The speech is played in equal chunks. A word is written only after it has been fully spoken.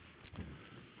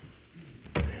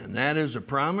And that is a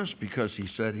promise because he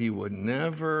said he would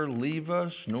never leave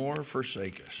us nor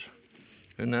forsake us.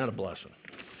 Isn't that a blessing?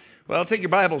 Well, take your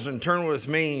Bibles and turn with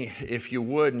me, if you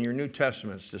would, in your New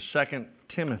Testaments to 2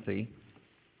 Timothy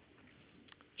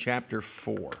chapter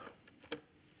 4.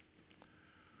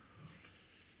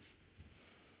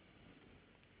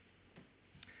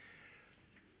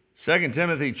 Second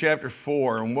Timothy chapter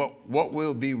 4, and what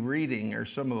we'll be reading are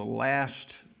some of the last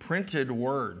printed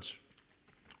words,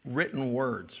 written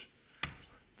words,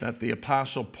 that the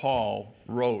Apostle Paul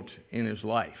wrote in his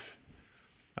life.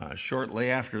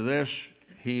 Shortly after this,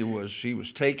 he was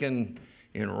taken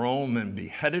in Rome and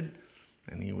beheaded,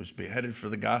 and he was beheaded for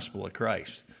the gospel of Christ.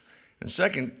 In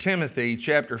 2 Timothy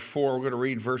chapter 4, we're going to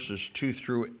read verses 2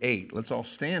 through 8. Let's all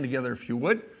stand together if you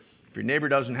would. If your neighbor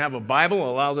doesn't have a Bible,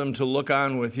 allow them to look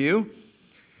on with you.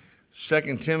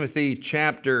 2 Timothy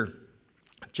chapter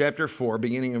 4,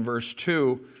 beginning in verse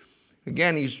 2.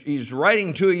 Again, he's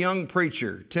writing to a young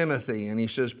preacher, Timothy, and he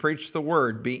says, "Preach the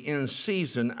word, be in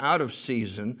season, out of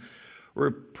season,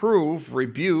 reprove,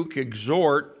 rebuke,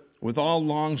 exhort with all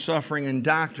longsuffering and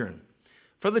doctrine.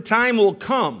 For the time will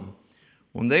come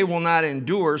when they will not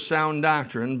endure sound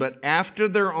doctrine, but after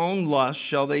their own lust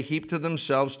shall they heap to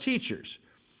themselves teachers,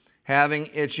 having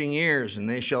itching ears, and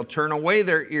they shall turn away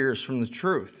their ears from the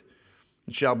truth,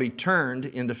 and shall be turned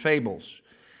into fables.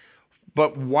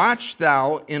 But watch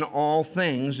thou in all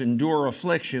things, endure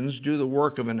afflictions, do the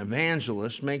work of an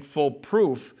evangelist, make full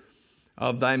proof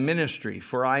of thy ministry.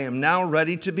 For I am now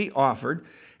ready to be offered,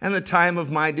 and the time of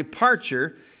my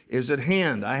departure is at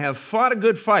hand. I have fought a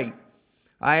good fight.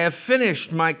 I have finished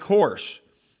my course.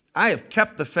 I have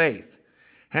kept the faith.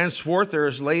 Henceforth there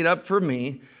is laid up for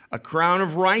me a crown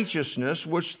of righteousness,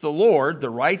 which the Lord, the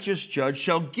righteous judge,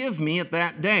 shall give me at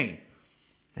that day.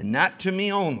 And not to me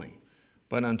only,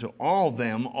 but unto all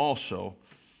them also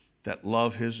that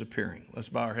love his appearing." Let's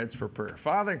bow our heads for prayer.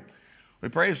 Father, we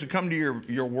pray as we come to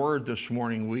your word this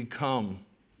morning, we come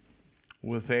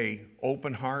with an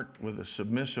open heart, with a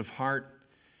submissive heart,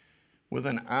 with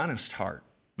an honest heart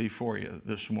before you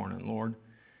this morning, Lord.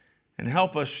 And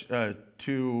help us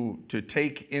to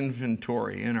take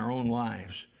inventory in our own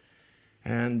lives.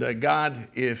 And God,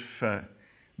 if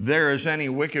there is any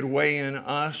wicked way in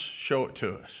us, show it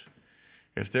to us.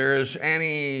 If there is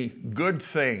any good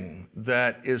thing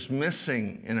that is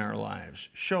missing in our lives,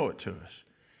 show it to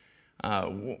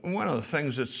us. One of the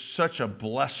things that's such a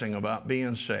blessing about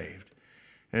being saved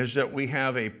is that we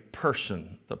have a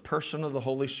person, the person of the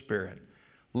Holy Spirit,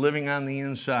 living on the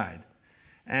inside.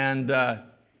 And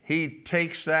he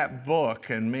takes that book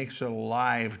and makes it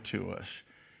alive to us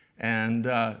and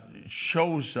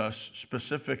shows us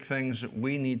specific things that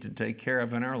we need to take care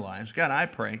of in our lives. God, I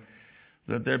pray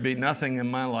that there be nothing in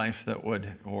my life that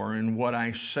would, or in what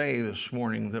I say this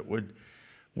morning, that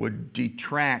would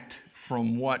detract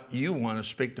from what you want to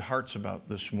speak to hearts about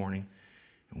this morning.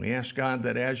 And we ask, God,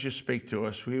 that as you speak to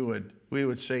us, we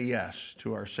would say yes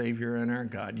to our Savior and our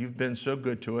God. You've been so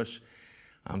good to us.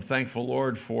 I'm thankful,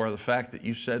 Lord, for the fact that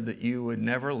you said that you would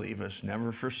never leave us,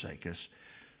 never forsake us.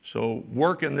 So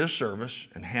work in this service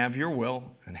and have your will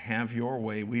and have your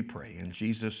way, we pray, in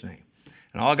Jesus' name.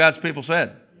 And all God's people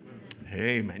said,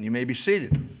 amen. You may be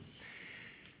seated.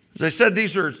 As I said,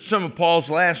 these are some of Paul's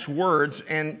last words,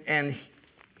 and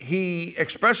he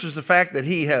expresses the fact that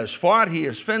he has fought, he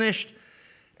has finished,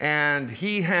 and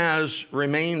he has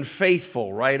remained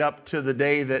faithful right up to the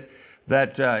day that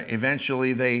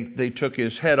eventually they took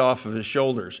his head off of his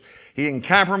shoulders. He didn't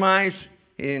compromise,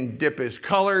 he didn't dip his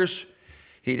colors,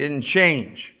 he didn't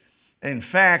change. In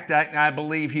fact, I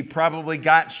believe he probably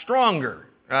got stronger,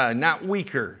 not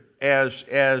weaker, as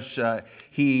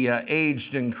he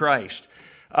aged in Christ.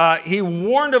 He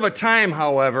warned of a time,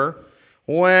 however,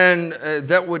 when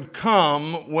that would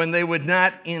come when they would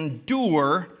not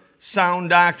endure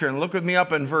sound doctrine. Look with me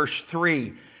up in verse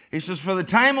 3. He says, "For the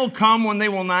time will come when they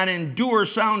will not endure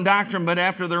sound doctrine, but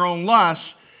after their own lusts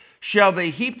shall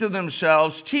they heap to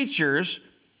themselves teachers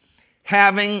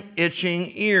having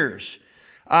itching ears."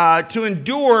 To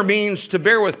endure means to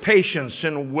bear with patience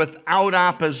and without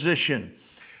opposition.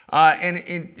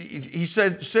 He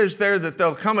says there that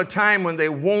there'll come a time when they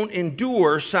won't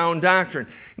endure sound doctrine.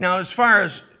 Now, as far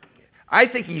as, I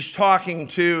think he's talking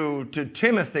to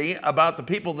Timothy about the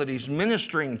people that he's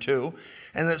ministering to,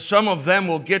 and that some of them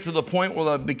will get to the point where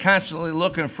they'll be constantly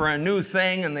looking for a new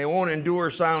thing and they won't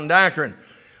endure sound doctrine.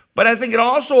 But I think it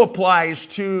also applies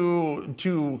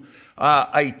to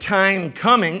a time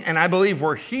coming, and I believe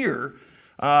we're here,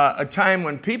 a time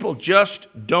when people just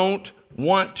don't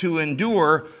want to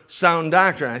endure sound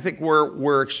doctrine. I think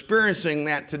we're experiencing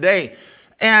that today.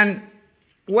 And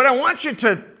what I want you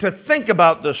to think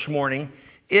about this morning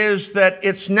is that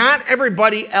it's not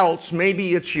everybody else,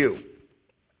 maybe it's you.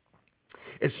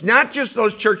 It's not just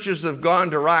those churches that have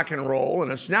gone to rock and roll,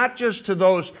 and it's not just to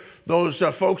those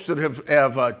folks that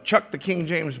have chucked the King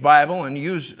James Bible and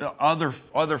used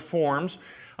other forms.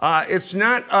 It's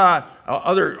not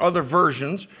other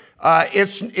versions.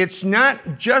 It's not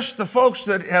just the folks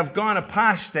that have gone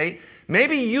apostate.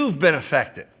 Maybe you've been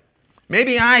affected.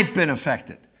 Maybe I've been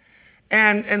affected.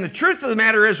 And the truth of the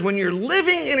matter is, when you're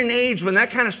living in an age when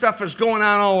that kind of stuff is going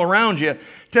on all around you,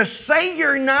 to say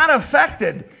you're not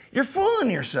affected, you're fooling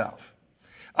yourself.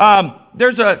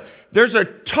 There's a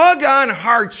tug on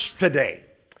hearts today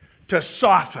to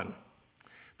soften.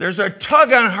 There's a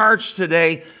tug on hearts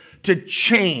today to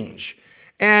change.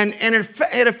 And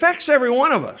it affects every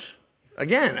one of us.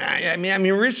 Again, I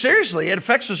mean, seriously, it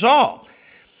affects us all.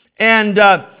 And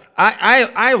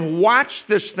I've watched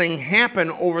this thing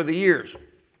happen over the years.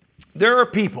 There are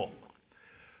people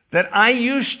that I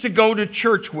used to go to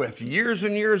church with years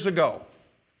and years ago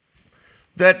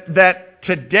that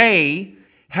today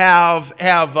have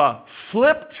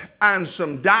flipped on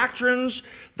some doctrines.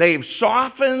 They've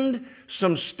softened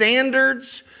some standards.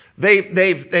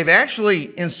 They've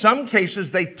actually, in some cases,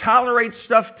 they tolerate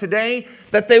stuff today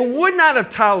that they would not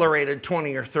have tolerated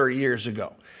 20 or 30 years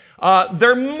ago.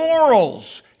 Their morals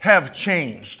have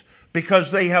changed because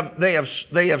they have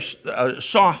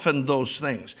softened those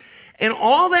things. And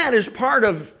all that is part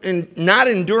of not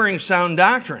enduring sound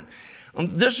doctrine.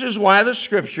 This is why the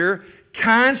Scripture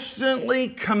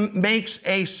constantly makes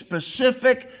a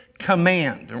specific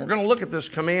command. And we're going to look at this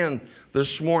command this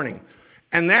morning.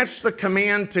 And that's the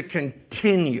command to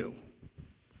continue.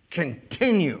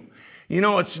 Continue. You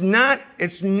know, it's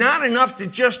not enough to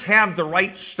just have the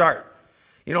right start.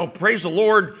 You know, praise the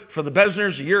Lord for the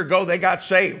Besners a year ago, they got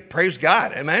saved. Praise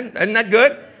God. Amen? Isn't that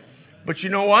good? But you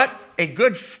know what? A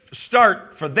good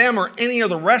start for them or any of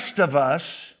the rest of us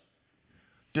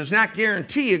does not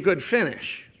guarantee a good finish.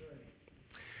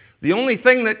 The only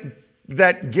thing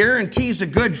that guarantees a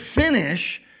good finish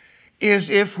is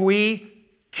if we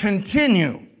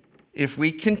continue. If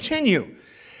we continue.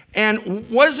 And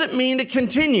what does it mean to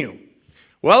continue?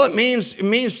 Well, it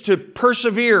means to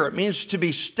persevere. It means to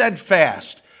be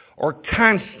steadfast or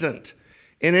constant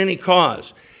in any cause.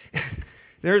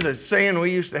 There's a saying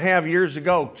we used to have years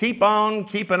ago, keep on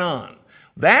keeping on.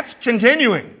 That's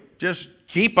continuing. Just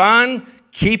keep on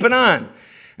keeping on.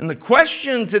 And the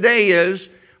question today is,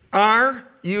 are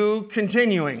you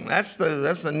continuing? That's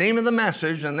the name of the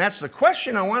message, and that's the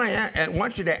question I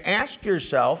want you to ask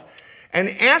yourself, and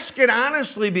ask it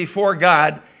honestly before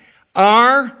God.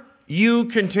 Are you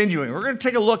continuing? We're going to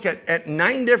take a look at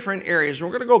 9 different areas. We're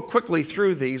going to go quickly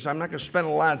through these. I'm not going to spend a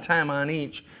lot of time on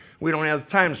each. We don't have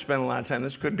time to spend a lot of time.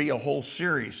 This could be a whole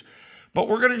series. But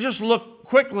we're going to just look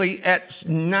quickly at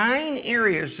 9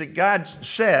 areas that God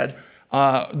said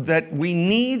that we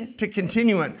need to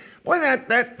continue in. Boy,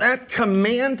 that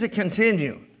command to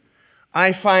continue,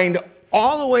 I find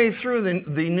all the way through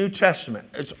the New Testament.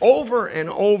 It's over and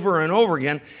over and over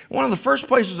again. One of the first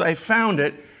places I found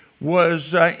it was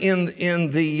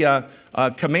in the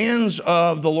commands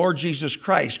of the Lord Jesus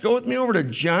Christ. Go with me over to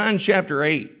John chapter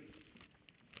 8.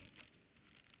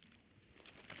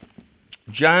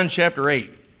 John chapter 8.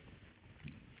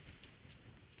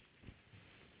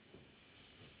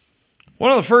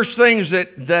 One of the first things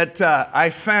that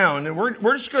I found, and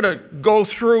we're just going to go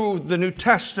through the New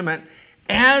Testament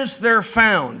as they're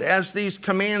found, as these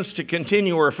commands to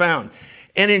continue are found.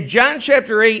 And in John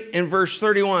chapter 8 and verse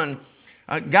 31,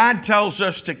 God tells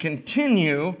us to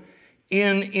continue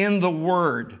in the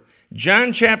Word.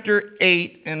 John chapter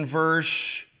 8 and verse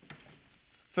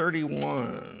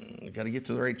 31. I've got to get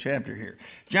to the right chapter here.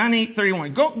 John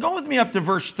 8:31. Go with me up to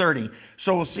verse 30,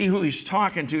 so we'll see who he's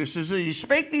talking to. He says, he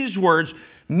spake these words,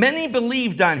 many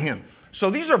believed on him.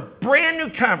 So these are brand new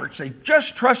converts. They just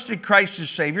trusted Christ as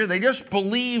Savior. They just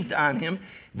believed on him.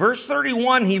 Verse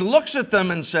 31, he looks at them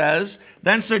and says,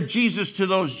 then said Jesus to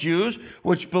those Jews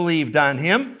which believed on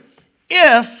him,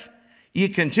 if ye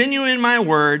continue in my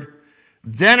word,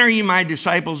 then are ye my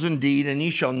disciples indeed, and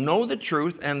ye shall know the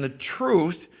truth, and the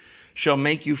truth shall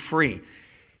make you free.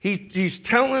 He's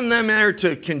telling them there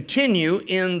to continue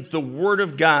in the Word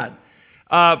of God.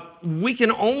 We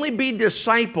can only be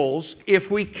disciples if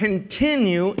we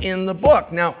continue in the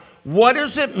book. Now, what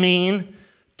does it mean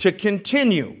to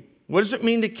continue? What does it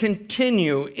mean to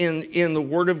continue in the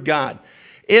Word of God?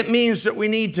 It means that we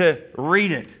need to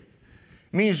read it.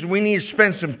 It means we need to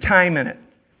spend some time in it.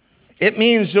 It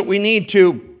means that we need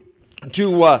to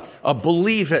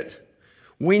believe it.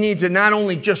 We need to not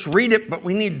only just read it, but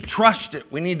we need to trust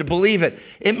it. We need to believe it.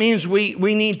 It means we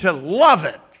need to love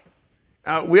it.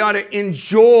 We ought to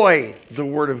enjoy the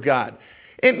Word of God.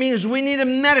 It means we need to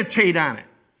meditate on it.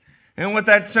 And what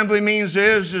that simply means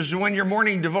is when your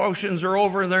morning devotions are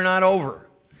over, they're not over.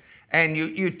 And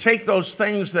you take those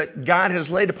things that God has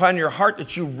laid upon your heart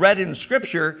that you read in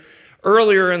Scripture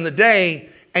earlier in the day,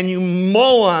 and you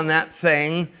mull on that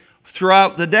thing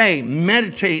throughout the day.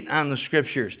 Meditate on the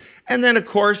Scriptures. And then, of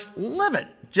course, live it.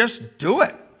 Just do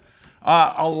it.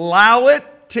 Allow it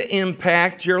to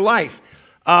impact your life.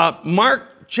 Matthew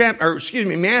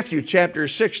chapter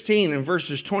 16 and verse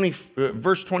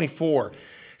 24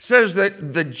 says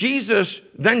that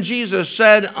Jesus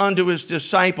said unto his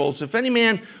disciples, if any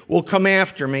man will come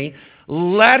after me,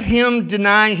 let him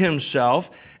deny himself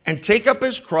and take up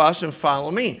his cross and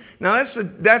follow me. Now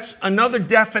that's another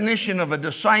definition of a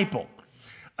disciple.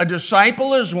 A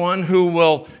disciple is one who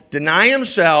will deny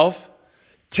himself,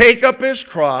 take up his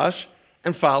cross,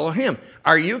 and follow him.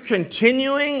 Are you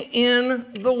continuing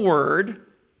in the Word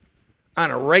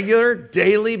on a regular,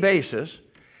 daily basis?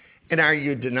 And are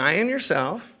you denying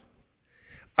yourself?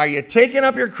 Are you taking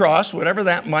up your cross, whatever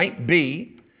that might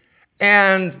be?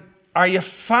 And are you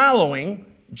following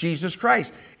Jesus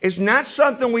Christ? It's not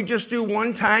something we just do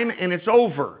one time and it's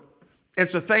over.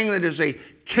 It's a thing that is a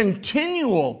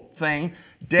continual thing,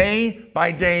 day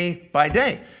by day by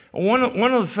day. One of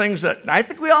the things that I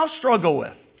think we all struggle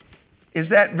with is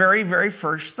that very, very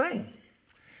first thing,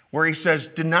 where he says,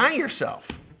 deny yourself.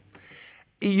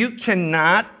 You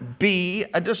cannot be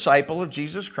a disciple of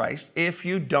Jesus Christ if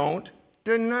you don't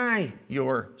deny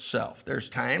yourself. There's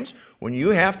times when you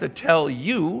have to tell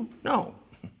you no.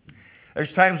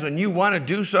 There's times when you want to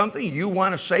do something, you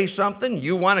want to say something,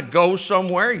 you want to go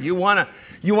somewhere, you want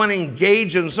to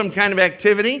engage in some kind of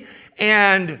activity,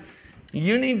 and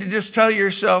you need to just tell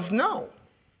yourself no.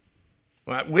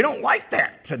 We don't like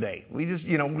that today. We just,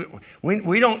 we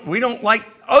don't like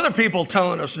other people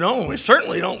telling us no, and we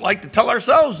certainly don't like to tell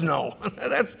ourselves no.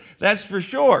 That's for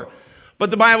sure.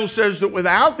 But the Bible says that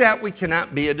without that, we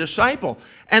cannot be a disciple.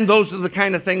 And those are the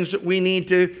kind of things that we need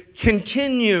to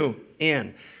continue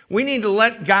in. We need to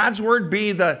let God's Word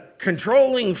be the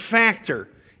controlling factor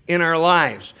in our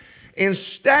lives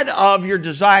instead of your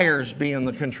desires being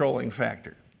the controlling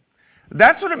factor.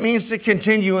 That's what it means to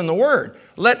continue in the Word.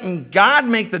 Letting God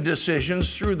make the decisions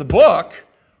through the book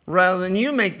rather than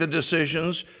you make the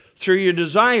decisions through your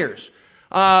desires.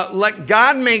 Let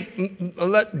God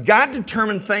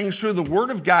determine things through the Word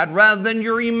of God rather than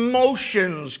your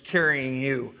emotions carrying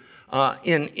you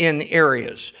in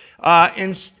areas.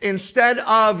 Instead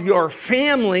of your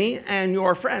family and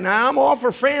your friend. Now, I'm all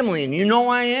for family, and you know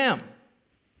I am.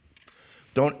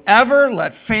 Don't ever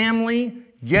let family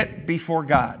get before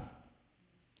God.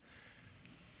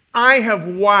 I have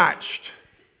watched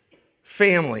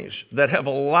families that have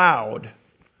allowed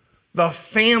the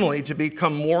family to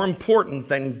become more important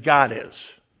than God is.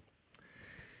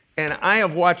 And I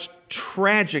have watched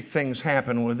tragic things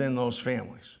happen within those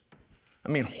families. I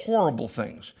mean, horrible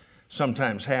things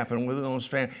sometimes happen within those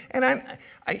families. And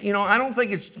I don't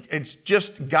think it's just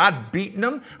God beating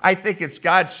them. I think it's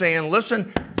God saying,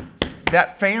 listen,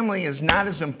 that family is not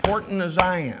as important as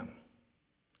I am.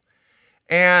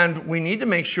 And we need to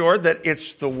make sure that it's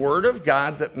the Word of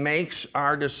God that makes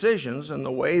our decisions, and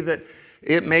the way that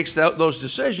it makes those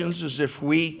decisions is if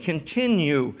we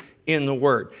continue in the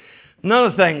Word.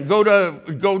 Another thing, go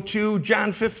to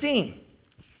John 15.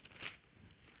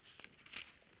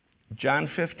 John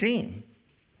 15.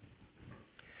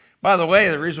 By the way,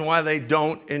 the reason why they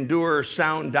don't endure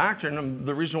sound doctrine, and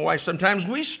the reason why sometimes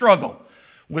we struggle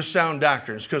with sound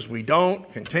doctrine is because we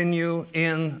don't continue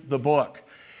in the book.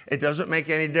 It doesn't make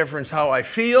any difference how I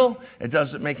feel. It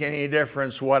doesn't make any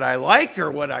difference what I like or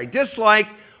what I dislike.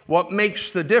 What makes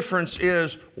the difference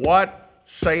is what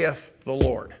saith the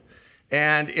Lord.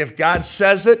 And if God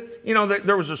says it,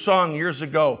 there was a song years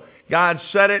ago, God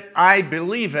said it, I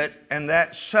believe it, and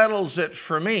that settles it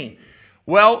for me.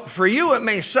 Well, for you it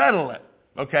may settle it,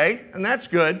 okay? And that's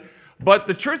good. But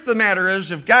the truth of the matter is,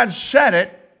 if God said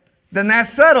it, then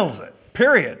that settles it,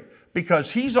 period. Because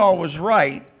He's always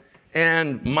right.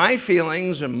 And my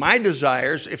feelings and my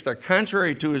desires, if they're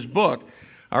contrary to His book,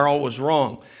 are always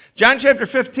wrong. John chapter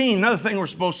 15, another thing we're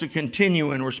supposed to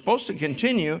continue in. We're supposed to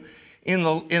continue in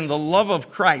the love of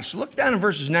Christ. Look down in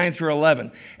verses 9 through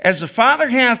 11. As the Father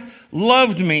hath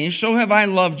loved me, so have I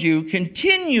loved you.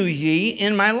 Continue ye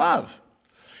in my love.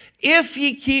 If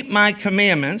ye keep my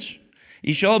commandments,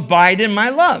 ye shall abide in my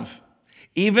love,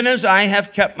 even as I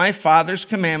have kept my Father's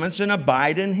commandments and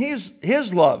abide in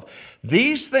his love.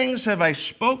 These things have I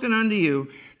spoken unto you,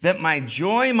 that my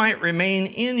joy might remain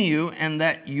in you, and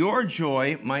that your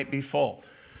joy might be full.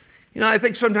 I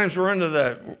think sometimes we're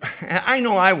I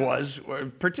know I was,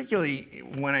 particularly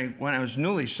when I was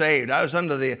newly saved, I was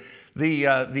under the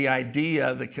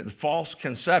idea, the false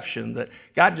conception that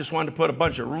God just wanted to put a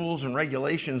bunch of rules and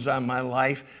regulations on my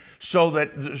life so that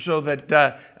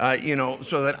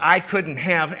I couldn't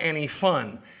have any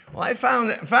fun. Well, I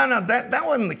found out that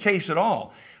wasn't the case at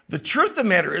all. The truth of the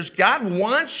matter is, God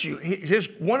wants you.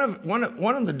 One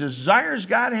of the desires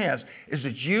God has is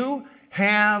that you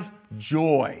have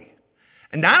joy.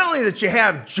 And not only that you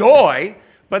have joy,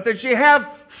 but that you have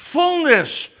fullness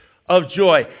of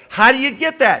joy. How do you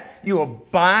get that? You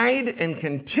abide and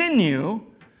continue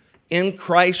in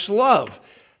Christ's love.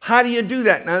 How do you do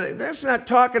that? Now, that's not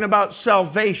talking about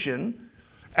salvation.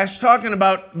 That's talking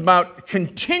about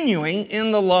continuing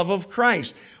in the love of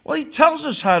Christ. Well, he tells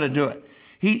us how to do it.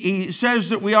 He says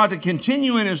that we ought to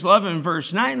continue in his love in verse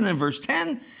 9, and then verse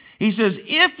 10. He says,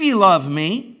 if ye love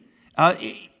me,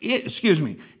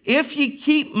 if ye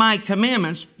keep my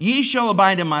commandments, ye shall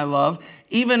abide in my love,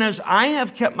 even as I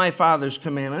have kept my Father's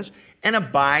commandments and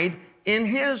abide in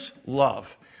his love.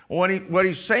 What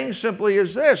he's saying simply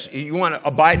is this: you want to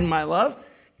abide in my love?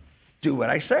 Do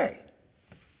what I say.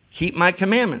 Keep my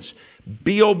commandments.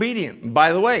 Be obedient.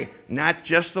 By the way, not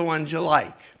just the ones you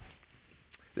like.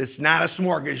 It's not a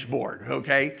smorgasbord,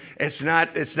 okay? It's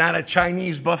not a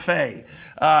Chinese buffet.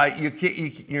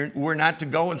 We're not to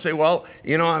go and say, well,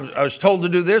 I was told to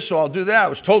do this, so I'll do that. I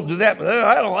was told to do that, but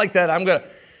I don't like that.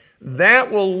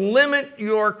 That will limit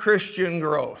your Christian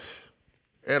growth.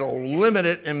 It'll limit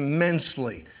it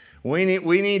immensely. We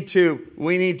need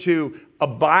to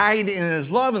abide in his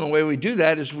love, and the way we do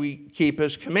that is we keep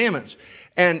his commandments.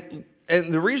 And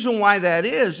the reason why that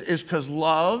is because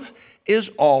love is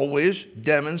always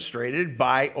demonstrated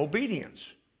by obedience.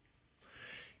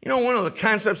 One of the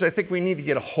concepts I think we need to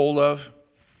get a hold of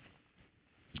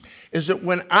is that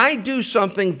when I do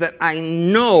something that I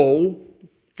know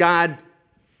God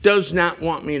does not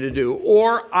want me to do,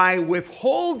 or I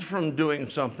withhold from doing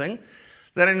something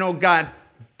that I know God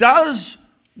does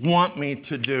want me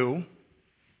to do,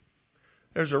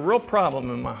 there's a real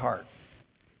problem in my heart.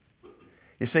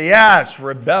 You say, yeah, it's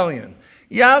rebellion.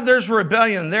 Yeah, there's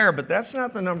rebellion there, but that's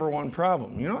not the number one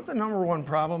problem. You know what the number one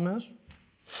problem is?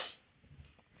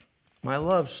 My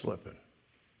love's slipping.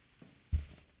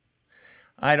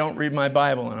 I don't read my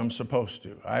Bible, and I'm supposed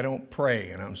to. I don't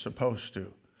pray, and I'm supposed to.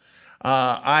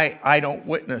 I don't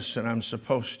witness, and I'm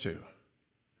supposed to.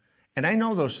 And I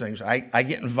know those things. I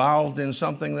get involved in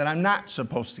something that I'm not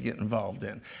supposed to get involved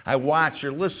in. I watch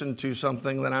or listen to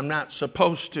something that I'm not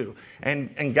supposed to.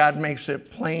 And God makes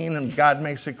it plain, and God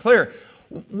makes it clear.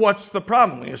 What's the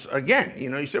problem? Again,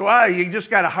 you say, well, you just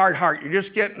got a hard heart. You're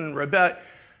just getting rebellious.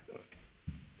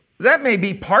 That may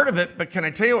be part of it, but can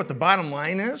I tell you what the bottom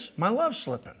line is? My love's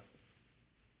slipping.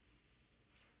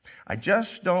 I just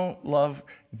don't love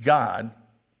God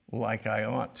like I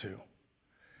ought to.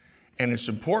 And it's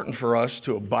important for us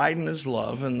to abide in his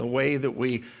love, and the way that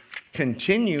we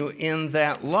continue in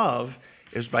that love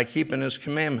is by keeping his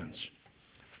commandments.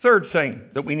 Third thing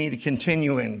that we need to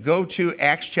continue in, go to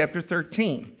Acts chapter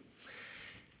 13.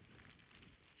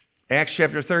 Acts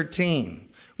chapter 13.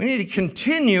 We need to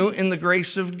continue in the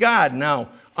grace of God. Now,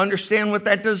 understand what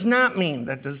that does not mean.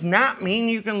 That does not mean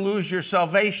you can lose your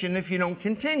salvation if you don't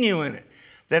continue in it.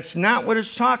 That's not what it's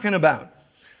talking about.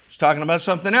 It's talking about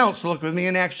something else. Look with me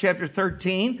in Acts chapter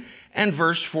 13 and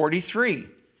verse 43. It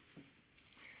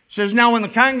says, now when the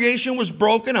congregation was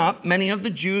broken up, many of the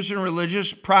Jews and religious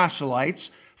proselytes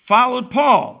followed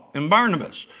Paul and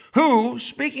Barnabas, who,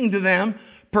 speaking to them,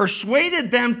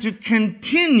 persuaded them to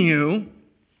continue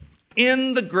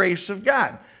in the grace of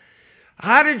God.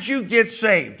 How did you get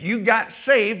saved? You got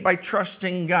saved by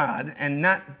trusting God and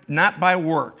not by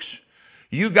works.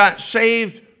 You got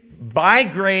saved by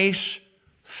grace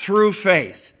through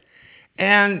faith.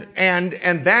 And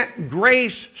that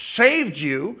grace saved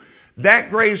you. That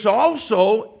grace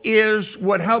also is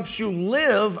what helps you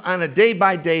live on a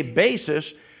day-by-day basis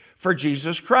for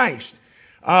Jesus Christ.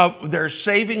 There's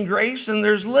saving grace and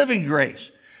there's living grace.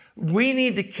 We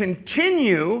need to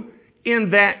continue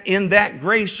in that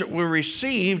grace that we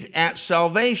received at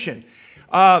salvation.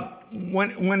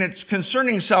 When it's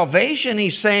concerning salvation,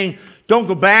 he's saying, don't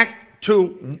go back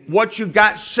to what you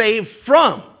got saved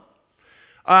from.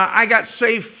 I got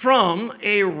saved from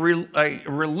a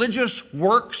religious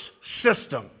works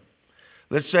system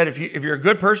that said if you're a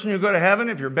good person, you go to heaven.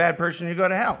 If you're a bad person, you go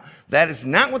to hell. That is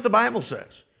not what the Bible says.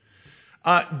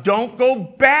 Don't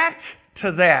go back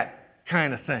to that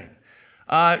kind of thing.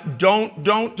 And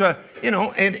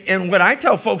what I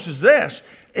tell folks is this: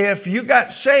 if you got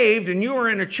saved and you were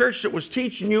in a church that was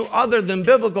teaching you other than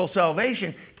biblical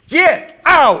salvation, Get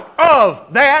out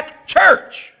of that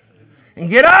church. And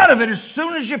get out of it as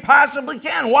soon as you possibly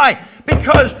can. Why?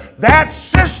 Because that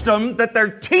system that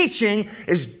they're teaching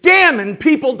is damning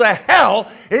people to hell.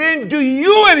 It didn't do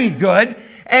you any good.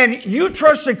 And you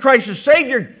trusted Christ as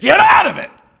Savior. Get out of it.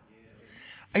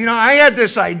 You know, I had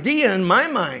this idea in my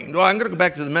mind. Well, I'm going to go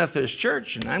back to the Methodist Church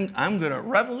and I'm going to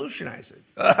revolutionize it.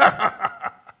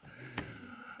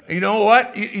 You know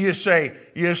what? You say,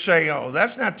 oh,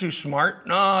 that's not too smart.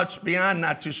 No, it's beyond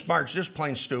not too smart. It's just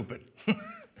plain stupid.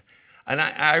 And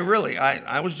I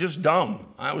was just dumb.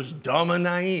 I was dumb and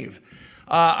naive.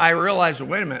 I realized,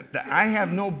 wait a minute, I have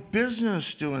no business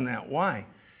doing that. Why?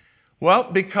 Well,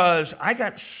 because I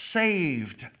got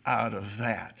saved out of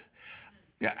that.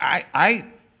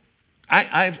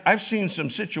 I've seen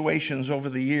some situations over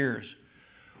the years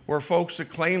where folks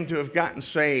that claim to have gotten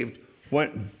saved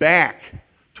went back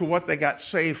to what they got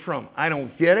saved from. I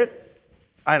don't get it.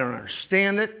 I don't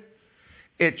understand it.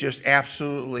 It just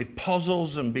absolutely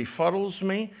puzzles and befuddles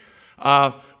me.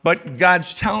 But God's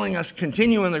telling us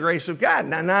continue in the grace of God.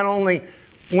 Now, not only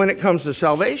when it comes to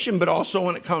salvation, but also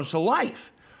when it comes to life.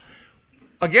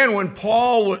 Again, when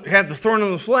Paul had the thorn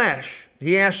in the flesh,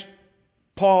 he asked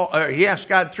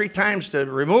God 3 times to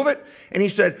remove it, and he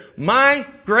said, "My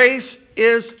grace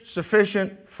is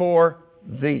sufficient for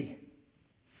thee."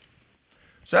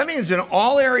 So that means in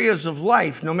all areas of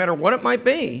life, no matter what it might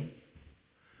be,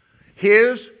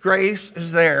 His grace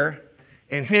is there,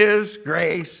 and His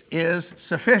grace is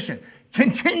sufficient.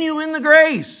 Continue in the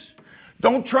grace.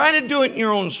 Don't try to do it in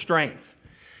your own strength.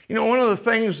 You know, one of the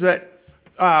things that,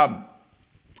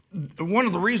 one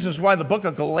of the reasons why the book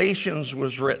of Galatians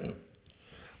was written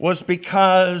was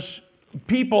because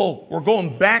people were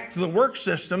going back to the work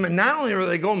system, and not only were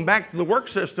they going back to the work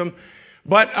system,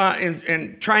 but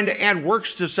and trying to add works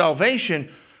to salvation,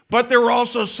 but they were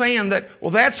also saying that,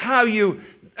 well, that's how you...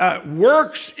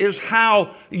 works is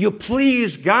how you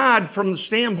please God from the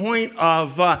standpoint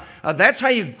of that's how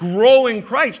you grow in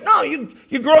Christ. No,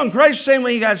 you grow in Christ the same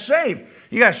way you got saved.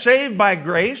 You got saved by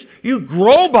grace. You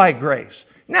grow by grace.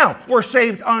 Now, we're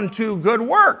saved unto good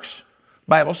works.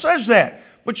 Bible says that.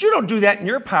 But you don't do that in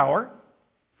your power.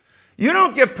 You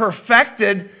don't get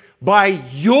perfected by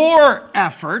your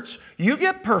efforts. You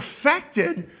get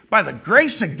perfected by the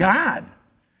grace of God.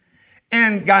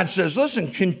 And God says,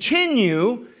 listen,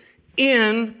 continue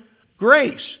in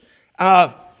grace.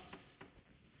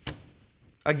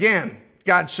 Again,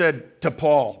 God said to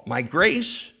Paul, my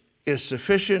grace is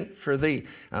sufficient for thee.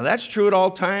 Now that's true at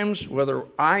all times, whether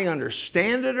I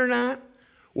understand it or not,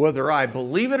 whether I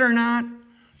believe it or not,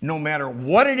 no matter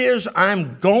what it is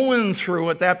I'm going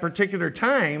through at that particular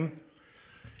time,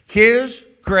 His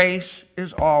grace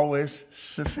is always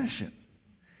sufficient.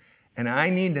 And I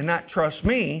need to not trust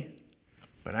me,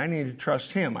 but I need to trust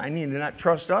Him. I need to not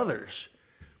trust others,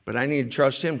 but I need to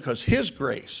trust Him because His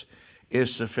grace is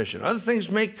sufficient. Other things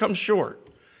may come short,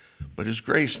 but His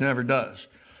grace never does.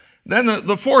 Then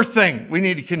the fourth thing we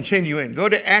need to continue in. Go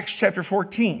to Acts chapter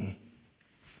 14.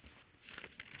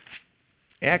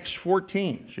 Acts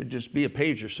 14 should just be a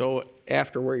page or so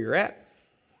after where you're at.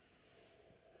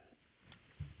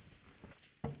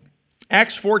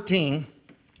 Acts 14,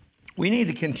 we need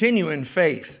to continue in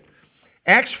faith.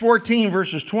 Acts 14,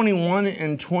 verses 21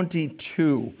 and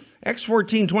 22. Acts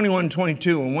 14, 21 and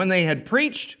 22. And when they had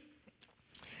preached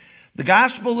the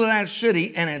gospel to that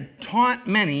city and had taught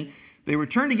many, they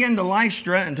returned again to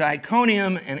Lystra and to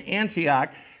Iconium and Antioch,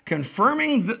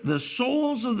 confirming the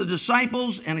souls of the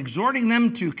disciples and exhorting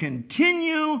them to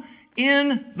continue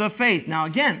in the faith. Now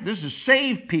again, this is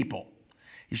saved people.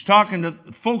 He's talking to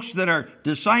folks that are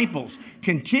disciples.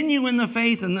 Continue in the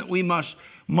faith, and that we must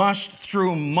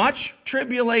through much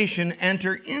tribulation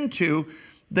enter into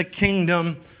the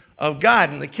kingdom of God.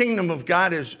 And the kingdom of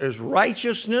God is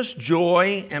righteousness,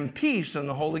 joy, and peace in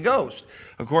the Holy Ghost,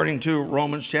 according to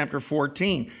Romans chapter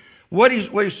 14. What he's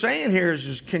saying here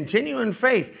is continue in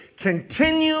faith.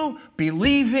 Continue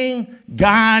believing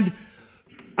God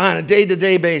on a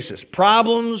day-to-day basis.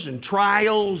 Problems and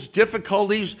trials,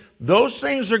 difficulties, those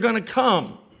things are going to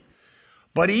come.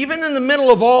 But even in the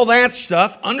middle of all that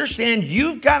stuff, understand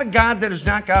you've got a God that has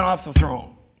not got off the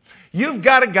throne. You've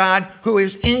got a God who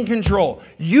is in control.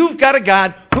 You've got a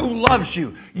God who loves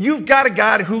you. You've got a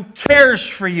God who cares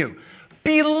for you.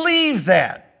 Believe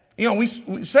that. You know,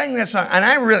 we sang that song, and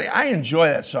I enjoy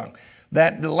that song.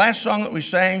 The last song that we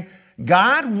sang,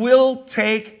 God will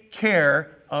take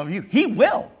care of you. He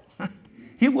will.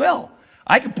 He will.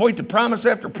 I can point to promise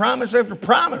after promise after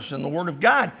promise in the Word of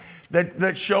God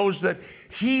that shows that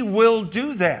He will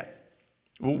do that.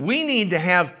 We need to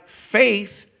have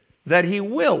faith that He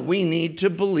will. We need to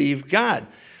believe God.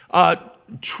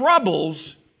 troubles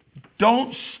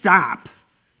don't stop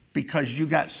because you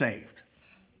got saved.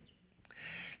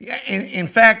 In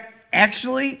fact,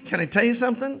 actually, can I tell you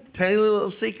something? Tell you a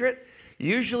little secret?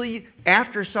 Usually,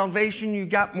 after salvation, you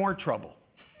got more trouble.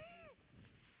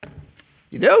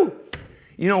 You do.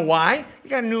 You know why? You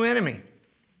got a new enemy.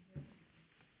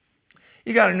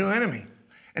 You got a new enemy.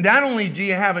 And not only do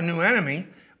you have a new enemy,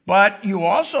 but you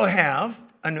also have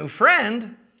a new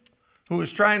friend who is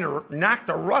trying to knock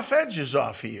the rough edges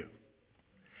off of you.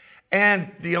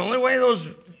 And the only way those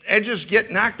edges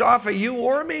get knocked off of you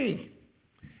or me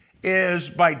is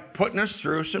by putting us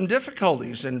through some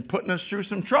difficulties and putting us through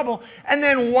some trouble, and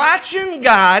then watching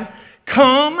God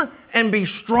come and be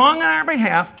strong on our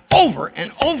behalf over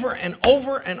and over and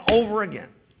over and over again.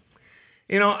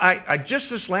 You know, I just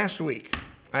this last week,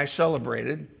 I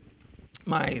celebrated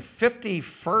my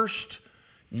 51st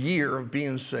year of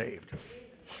being saved.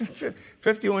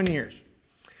 51 years.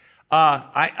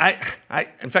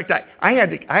 In fact, I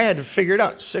had to figure it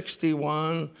out.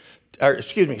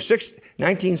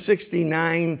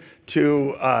 1969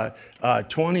 to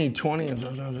 2020.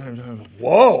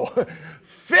 Whoa,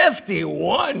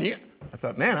 51 years. I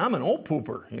thought, man, I'm an old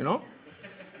pooper, you know.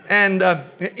 And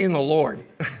in the Lord,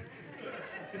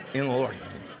 in the Lord,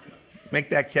 make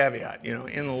that caveat, you know,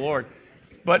 in the Lord.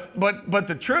 But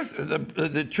the truth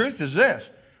is this.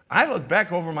 I look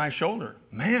back over my shoulder.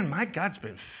 Man, my God's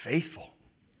been faithful.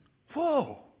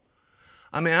 Whoa.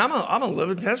 I mean, I'm a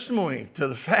living testimony to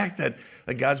the fact that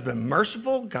God's been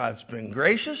merciful, God's been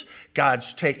gracious, God's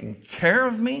taken care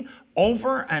of me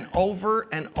over and over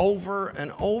and over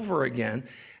and over again.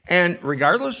 And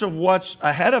regardless of what's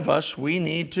ahead of us, we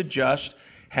need to just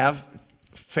have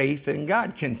faith in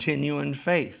God, continue in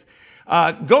faith.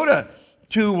 Go to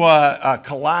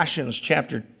Colossians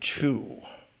chapter 2.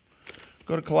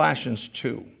 Go to Colossians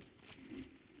 2.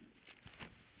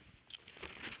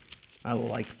 I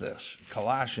like this.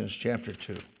 Colossians chapter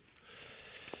 2.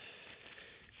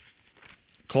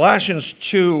 Colossians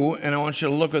 2, and I want you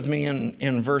to look with me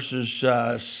in verses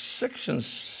 6 and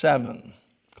 7.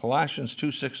 Colossians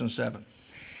 2, 6 and 7.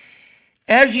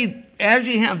 As ye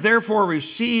have therefore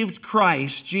received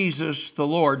Christ Jesus the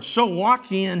Lord, so walk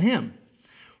ye in him,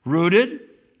 rooted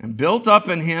and built up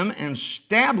in him, and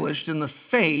established in the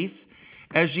faith,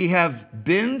 as ye have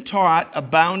been taught,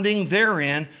 abounding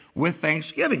therein with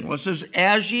thanksgiving. Well, it says,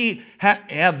 as ye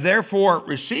have therefore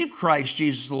received Christ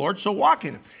Jesus the Lord, so walk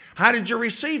in him. How did you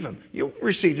receive him? You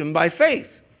received him by faith.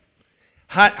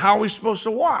 How are we supposed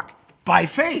to walk?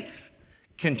 By faith.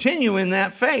 Continue in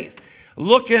that faith.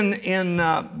 Look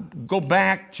go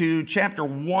back to chapter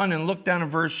 1 and look down at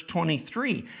verse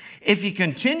 23. If you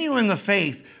continue in the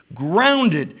faith,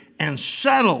 grounded and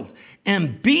settled,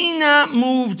 and be not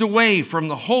moved away from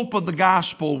the hope of the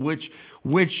gospel which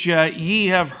ye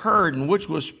have heard, and which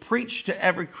was preached to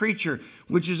every creature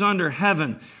which is under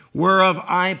heaven, whereof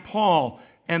I, Paul,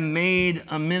 am made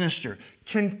a minister.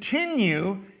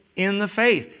 Continue in the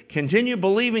faith. Continue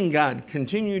believing God.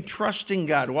 Continue trusting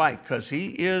God. Why? Because he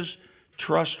is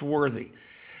trustworthy.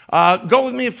 Go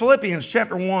with me to Philippians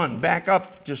chapter 1. Back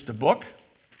up just a book.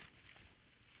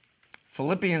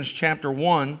 Philippians chapter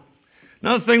 1.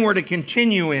 Another thing we're to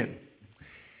continue in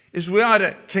is we ought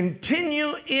to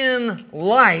continue in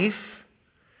life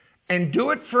and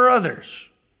do it for others.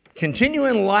 Continue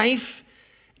in life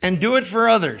and do it for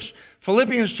others.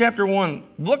 Philippians chapter 1,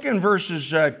 look in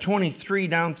verses 23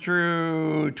 down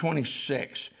through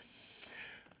 26.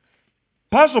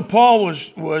 Apostle Paul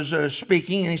was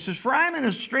speaking, and he says, for I am in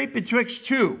a strait betwixt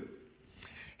two,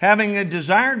 having a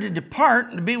desire to depart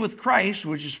and to be with Christ,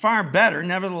 which is far better.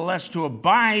 Nevertheless, to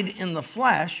abide in the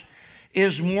flesh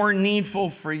is more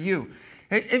needful for you.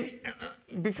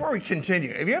 Before we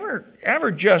continue, have you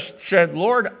ever just said,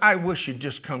 Lord, I wish you'd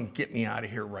just come get me out of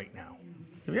here right now?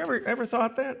 Have you ever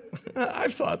thought that?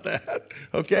 I've thought that.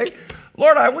 Okay?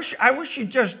 Lord, I wish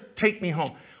you'd just take me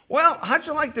home. Well, how'd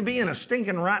you like to be in a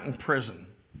stinking rotten prison?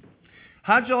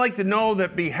 How'd you like to know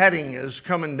that beheading is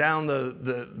coming down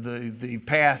the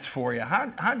path for you?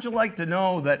 How'd you like to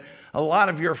know that a lot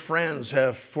of your friends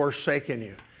have forsaken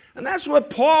you? And that's what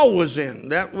Paul was in.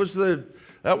 That was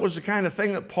the kind of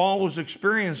thing that Paul was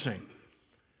experiencing.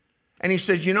 And he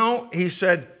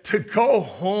said, to go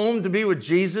home to be with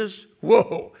Jesus,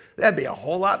 whoa, that'd be a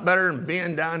whole lot better than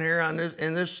being down here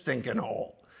in this stinking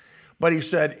hole. But he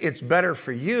said, it's better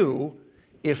for you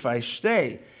if I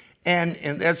stay.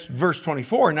 And that's verse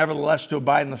 24. Nevertheless, to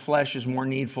abide in the flesh is more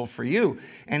needful for you.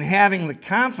 And having this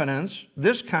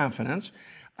confidence,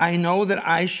 I know that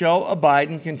I shall abide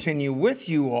and continue with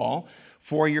you all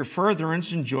for your furtherance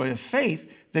and joy of faith,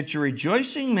 that your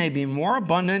rejoicing may be more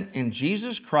abundant in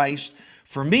Jesus Christ.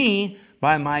 For me,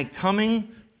 by my coming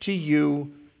to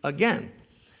you again.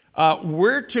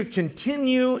 We're to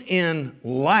continue in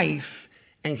life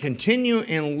and continue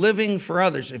in living for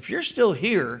others. If you're still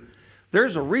here,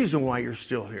 there's a reason why you're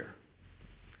still here.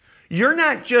 You're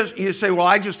not just, you say, well,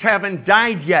 I just haven't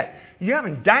died yet. You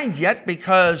haven't died yet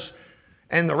because,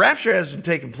 and the rapture hasn't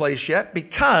taken place yet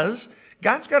because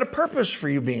God's got a purpose for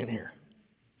you being here.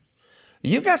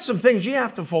 You've got some things you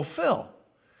have to fulfill.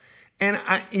 And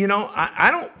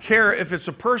I don't care if it's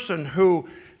a person who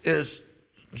is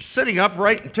sitting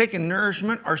upright and taking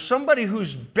nourishment or somebody who's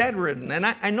bedridden. And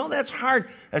I know that's hard.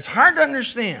 It's hard to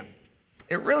understand.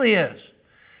 It really is.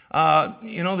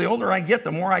 The older I get,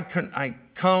 the more I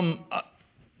come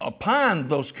upon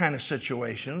those kind of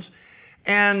situations.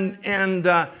 And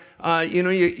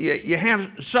you have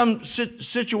some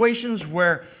situations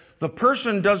where the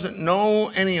person doesn't know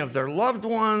any of their loved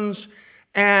ones,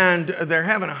 and they're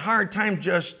having a hard time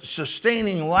just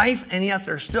sustaining life, and yet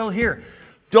they're still here.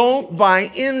 Don't buy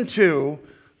into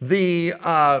the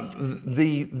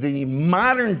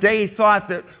modern day thought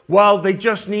that, well, they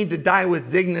just need to die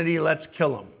with dignity, let's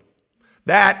kill them.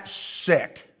 That's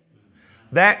sick.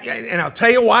 And I'll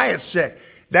tell you why it's sick.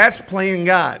 That's playing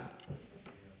God.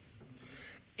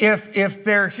 If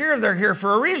they're here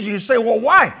for a reason. You say, well,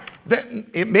 why?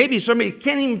 Maybe somebody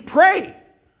can't even pray.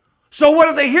 So what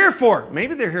are they here for?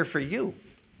 Maybe they're here for you.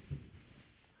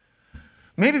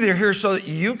 Maybe they're here so that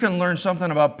you can learn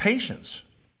something about patience.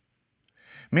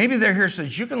 Maybe they're here so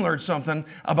that you can learn something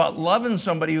about loving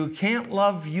somebody who can't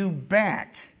love you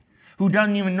back, who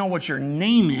doesn't even know what your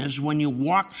name is when you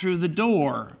walk through the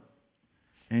door,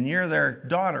 and you're their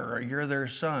daughter, or you're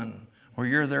their son, or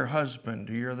you're their husband,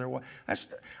 or you're their wife.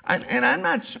 And I'm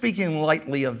not speaking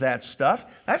lightly of that stuff.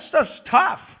 That stuff's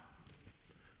tough.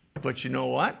 But you know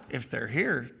what? If they're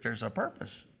here, there's a purpose.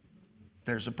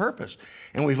 There's a purpose.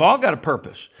 And we've all got a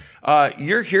purpose.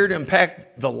 You're here to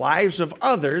impact the lives of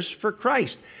others for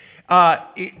Christ.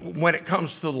 When it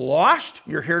comes to the lost,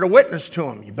 you're here to witness to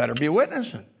them. You better be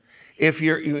witnessing.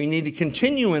 You need to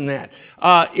continue in that.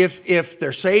 If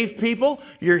they're saved people,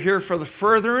 you're here for the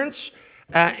furtherance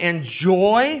and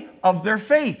joy of their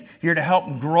faith. You're to help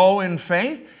them grow in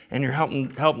faith, and you're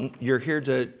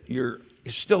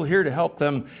still here to help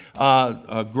them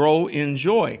grow in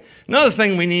joy. Another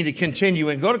thing we need to continue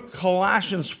in, go to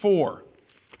Colossians 4.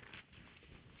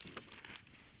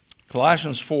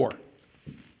 Colossians 4.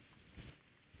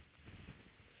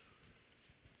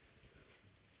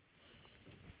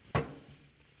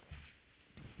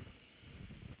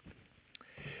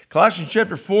 Colossians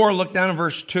chapter 4, look down at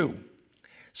verse 2. It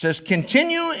says,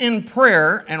 continue in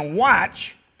prayer and watch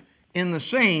in the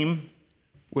same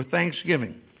with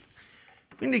thanksgiving.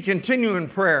 We need to continue in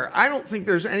prayer. I don't think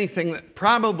there's anything that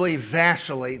probably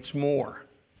vacillates more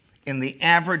in the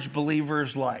average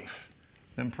believer's life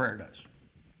than prayer does.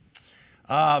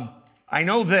 I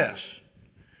know this,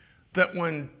 that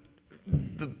when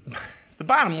the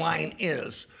bottom line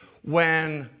is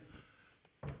when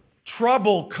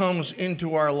trouble comes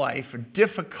into our life,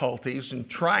 difficulties and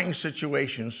trying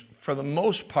situations, for the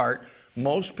most part,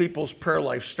 most people's prayer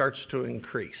life starts to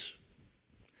increase.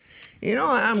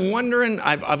 I'm wondering,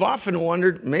 I've often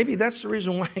wondered, maybe that's the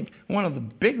reason why, one of the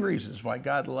big reasons why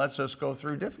God lets us go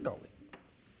through difficulty.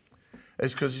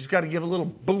 Is because He's got to give a little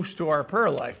boost to our prayer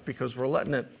life because we're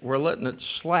letting it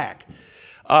slack.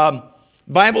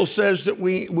 Bible says that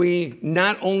we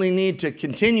not only need to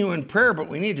continue in prayer, but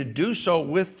we need to do so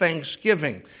with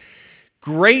thanksgiving.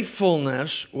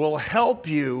 Gratefulness will help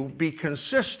you be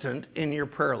consistent in your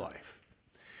prayer life.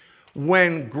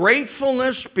 When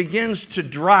gratefulness begins to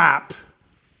drop,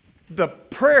 the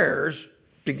prayers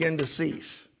begin to cease.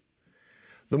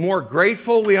 The more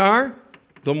grateful we are,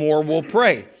 the more we'll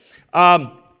pray.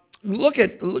 Look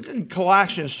at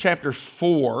Colossians chapter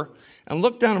 4 and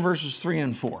look down at verses 3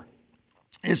 and 4.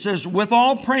 It says, with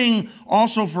all praying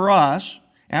also for us,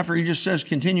 after he just says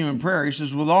continue in prayer, he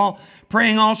says, with all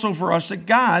praying also for us that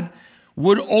God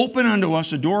would open unto us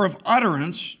a door of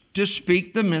utterance to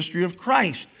speak the mystery of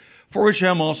Christ, for which I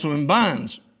am also in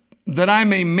bonds, that I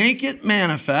may make it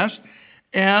manifest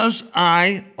as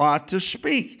I ought to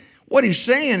speak. What he's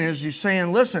saying is,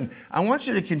 listen, I want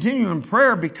you to continue in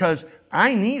prayer because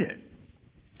I need it.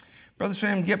 Brother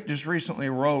Sam Gipp just recently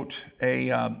wrote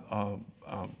a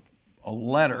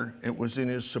letter. It was in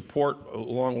his support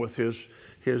along with his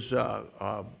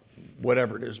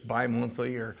whatever it is,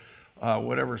 bi-monthly or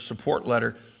whatever support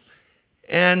letter.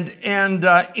 And in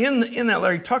that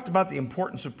letter, he talked about the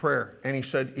importance of prayer. And he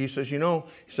says,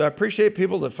 I appreciate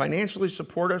people that financially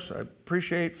support us. I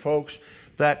appreciate folks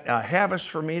that have us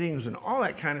for meetings and all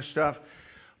that kind of stuff.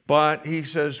 But he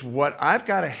says, what I've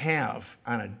got to have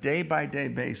on a day-by-day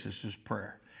basis is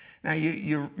prayer. Now,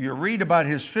 you read about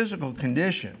his physical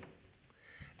condition,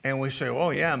 and we say, oh,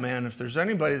 yeah, man, if there's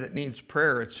anybody that needs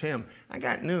prayer, it's him. I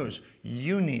got news.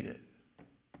 You need it.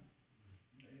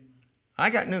 I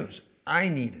got news. I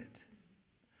need it.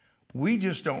 We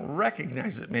just don't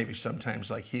recognize it maybe sometimes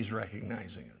like he's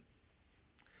recognizing it.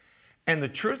 And the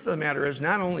truth of the matter is,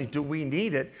 not only do we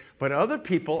need it, but other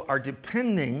people are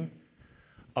depending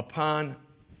upon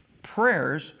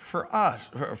prayers for us,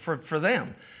 for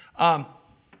them.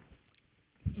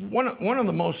 One of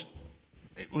the most,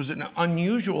 it was an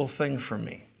unusual thing for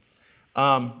me.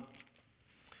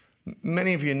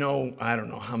 Many of you know, I don't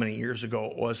know how many years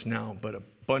ago it was now, but a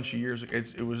bunch of years ago,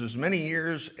 it was as many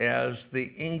years as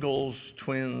the Ingalls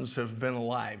twins have been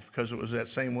alive, because it was that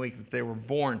same week that they were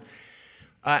born.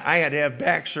 I had to have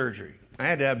back surgery. I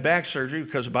had to have back surgery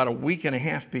because about a week and a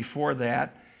half before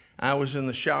that, I was in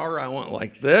the shower. I went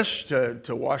like this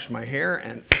to wash my hair,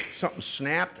 and something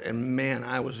snapped, and man,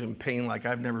 I was in pain like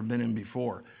I've never been in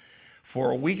before. For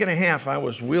a week and a half, I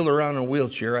was wheeled around in a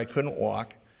wheelchair. I couldn't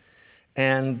walk.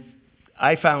 And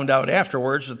I found out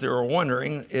afterwards that they were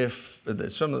wondering if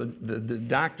some of the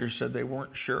doctors said they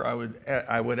weren't sure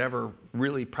I would ever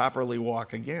really properly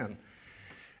walk again.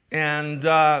 And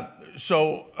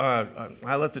so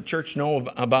I let the church know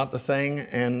about the thing,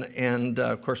 and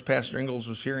of course Pastor Ingalls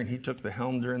was here, and he took the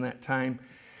helm during that time.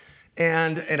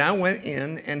 And I went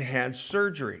in and had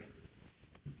surgery.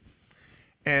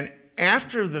 And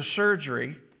after the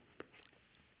surgery,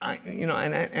 I'm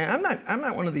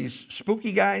not one of these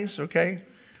spooky guys, okay?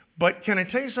 But can I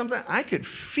tell you something? I could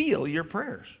feel your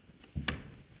prayers.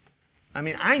 I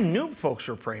mean, I knew folks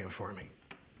were praying for me.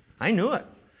 I knew it.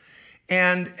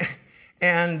 And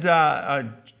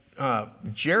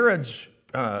Jared's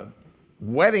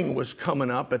wedding was coming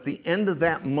up at the end of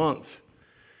that month.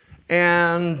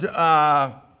 And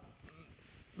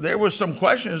there was some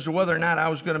question as to whether or not I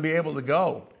was going to be able to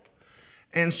go.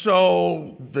 And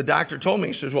so the doctor told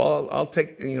me, he says, well, I'll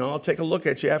take a look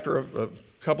at you after a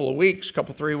couple of weeks,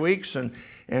 3 weeks,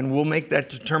 and we'll make that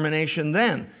determination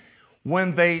then.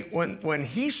 When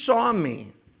he saw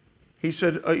me, he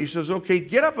says, okay,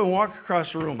 get up and walk across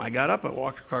the room. I got up and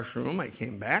walked across the room. I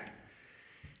came back,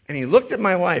 and he looked at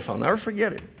my wife. I'll never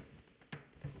forget it.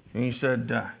 And he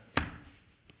said,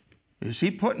 is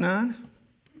he putting on?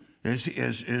 Is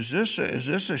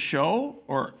this a show,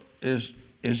 or is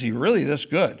he really this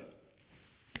good?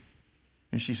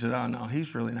 And she said, oh, no,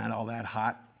 he's really not all that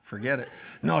hot. Forget it.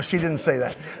 No, she didn't say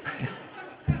that.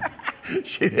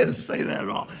 She didn't say that at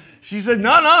all. She said,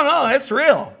 no, it's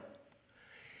real.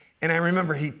 And I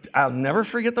remember I'll never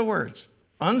forget the words.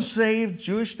 Unsaved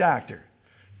Jewish doctor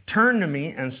turned to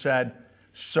me and said,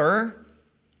 sir,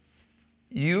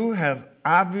 you have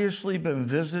obviously been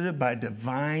visited by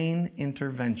divine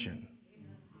intervention.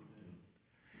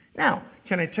 Now,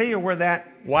 can I tell you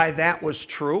why that was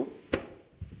true?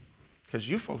 Because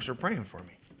you folks are praying for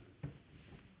me.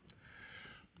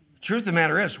 Truth of the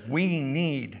matter is, we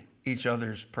need each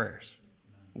other's prayers.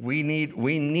 We need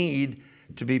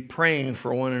to be praying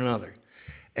for one another.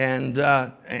 And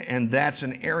that's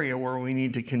an area where we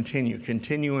need to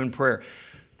continue in prayer.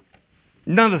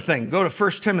 Another thing, go to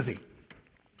 1 Timothy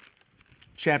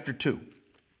chapter 2.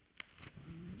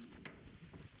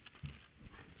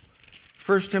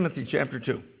 1 Timothy chapter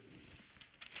 2.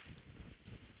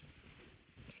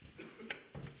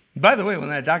 By the way, when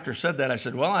that doctor said that, I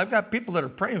said, well, I've got people that are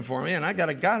praying for me, and I got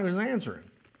a God who's answering.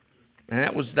 And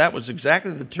that was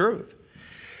exactly the truth.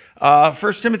 1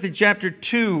 Timothy chapter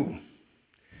 2.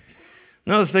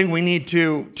 Another thing we need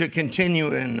to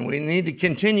continue in. We need to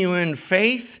continue in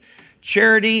faith,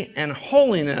 charity, and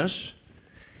holiness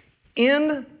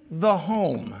in the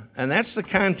home. And that's the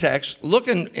context. Look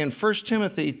in 1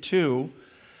 Timothy 2,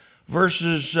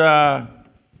 verses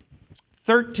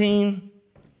 13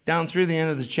 down through the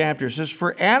end of the chapter. It says,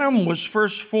 for Adam was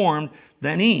first formed,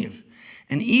 then Eve.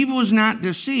 And Eve was not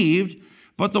deceived,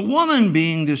 but the woman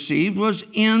being deceived was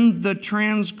in the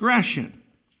transgression.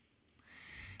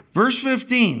 Verse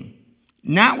 15,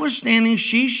 notwithstanding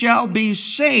she shall be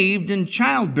saved in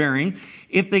childbearing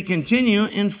if they continue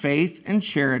in faith and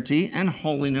charity and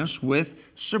holiness with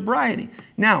sobriety.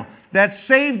 Now, that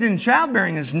saved in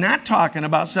childbearing is not talking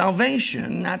about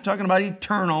salvation, not talking about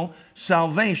eternal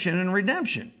salvation and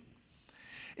redemption.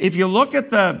 If you look at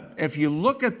the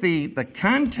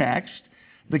context,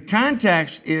 the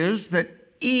context is that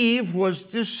Eve was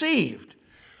deceived.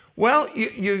 Well,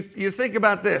 you think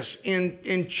about this.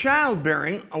 In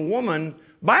childbearing, a woman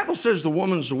Bible says the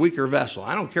woman's the weaker vessel.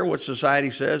 I don't care what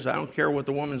society says. I don't care what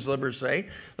the women's liberals say.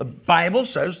 The Bible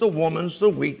says the woman's the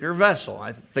weaker vessel.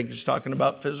 I think it's talking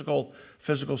about physical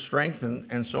strength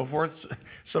and so forth.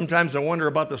 Sometimes I wonder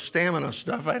about the stamina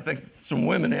stuff. I think some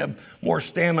women have more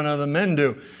stamina than men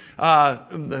do,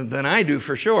 than I do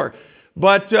for sure.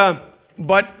 What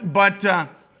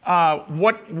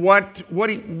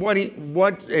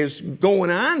is going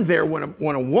on there when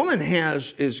a woman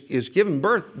is giving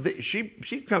birth? She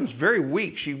becomes very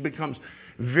weak. She becomes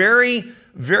very,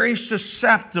 very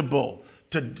susceptible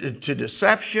to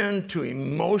deception, to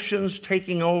emotions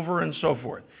taking over, and so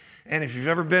forth. And if you've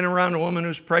ever been around a woman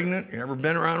who's pregnant, you've ever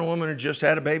been around a woman who just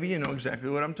had a baby, you know exactly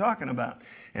what I'm talking about.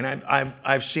 And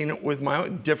I've seen it with my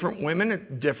different women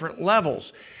at different levels.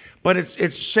 But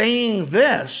it's saying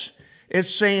this. It's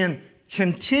saying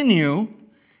continue,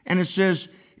 and it says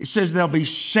they'll be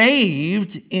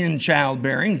saved in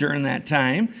childbearing during that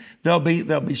time. They'll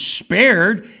be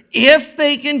spared if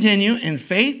they continue in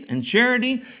faith and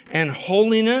charity and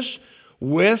holiness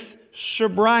with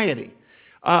sobriety.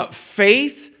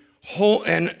 Faith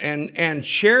and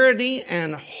charity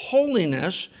and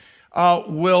holiness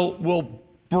will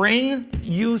bring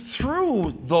you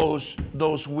through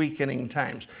those weakening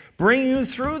times, bring you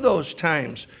through those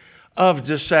times of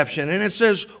deception. And it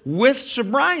says with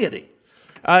sobriety.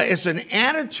 It's an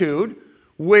attitude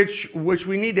which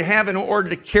we need to have in order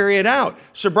to carry it out.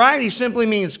 Sobriety simply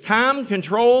means calm,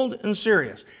 controlled, and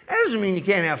serious. That doesn't mean you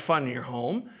can't have fun in your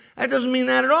home. That doesn't mean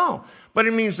that at all. But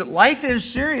it means that life is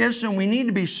serious, and we need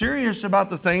to be serious about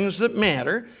the things that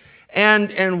matter.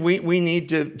 And we need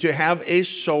to have a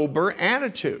sober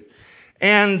attitude.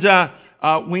 And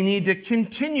we need to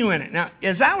continue in it. Now,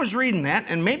 as I was reading that,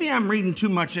 and maybe I'm reading too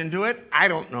much into it, I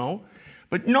don't know.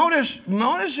 But notice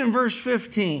in verse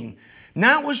 15,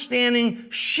 notwithstanding,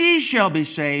 she shall be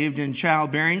saved in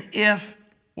childbearing if,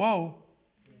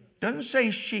 doesn't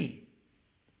say she.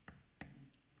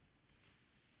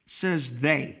 It says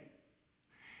they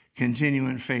continue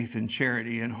in faith and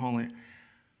charity and holiness.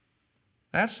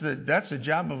 That's the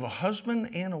job of a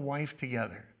husband and a wife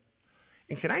together.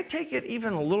 And can I take it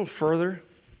even a little further?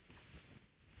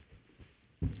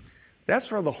 That's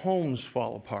where the homes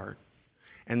fall apart.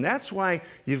 And that's why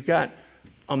you've got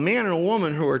a man and a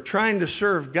woman who are trying to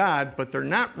serve God, but they're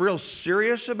not real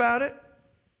serious about it.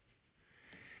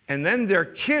 And then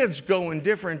their kids go in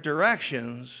different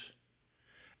directions,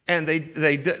 and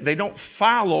they don't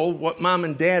follow what mom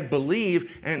and dad believe,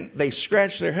 and they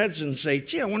scratch their heads and say,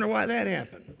 gee, I wonder why that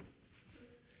happened.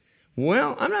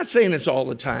 Well, I'm not saying it's all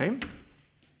the time,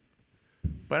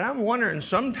 but I'm wondering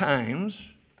sometimes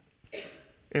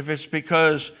if it's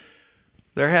because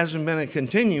there hasn't been a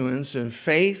continuance in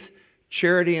faith,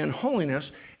 charity, and holiness,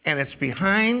 and it's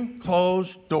behind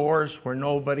closed doors where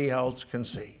nobody else can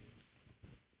see.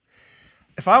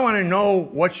 If I want to know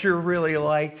what you're really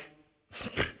like,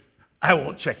 I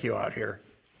won't check you out here.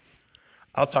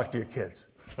 I'll talk to your kids.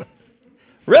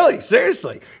 Really,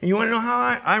 seriously. And you want to know how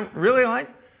I'm really like?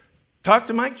 Talk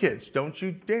to my kids. Don't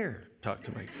you dare talk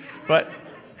to me. But,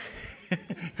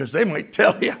 because they might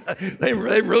tell you. They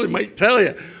really might tell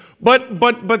you. But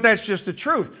that's just the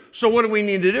truth. So what do we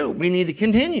need to do? We need to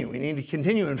continue. We need to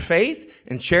continue in faith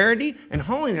and charity and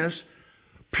holiness,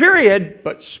 period,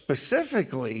 but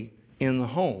specifically in the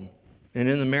home and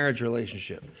in the marriage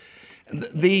relationship.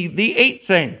 The eighth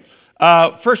thing,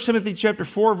 1 Timothy chapter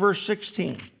 4, verse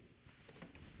 16.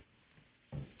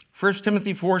 1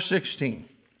 Timothy 4:16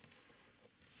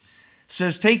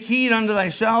 says, take heed unto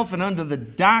thyself and unto the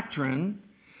doctrine,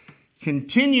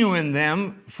 continue in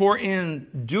them, for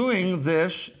in doing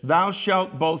this thou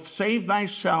shalt both save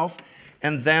thyself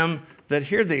and them that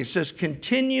hear thee. It says,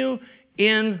 continue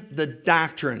in the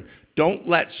doctrine. Don't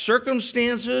let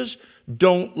circumstances,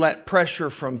 don't let pressure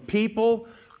from people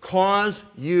cause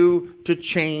you to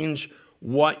change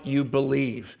what you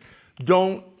believe.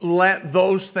 Don't let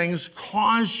those things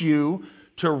cause you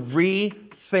to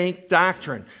rethink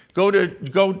doctrine. Go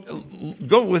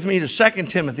with me to 2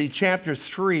 Timothy chapter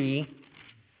 3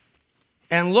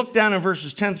 and look down at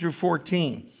verses 10 through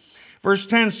 14. Verse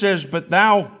 10 says, But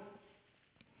thou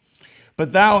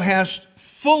hast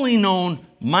fully known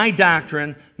my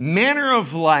doctrine, manner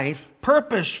of life,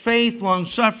 purpose, faith,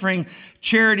 long-suffering,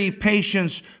 charity,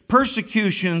 patience,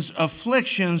 persecutions,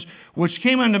 afflictions, which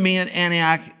came unto me at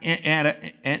Antioch,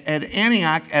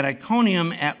 at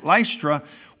Iconium, at Lystra,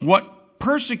 what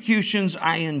persecutions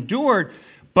I endured,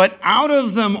 but out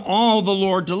of them all the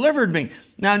Lord delivered me.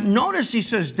 Now notice he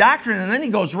says doctrine, and then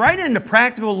he goes right into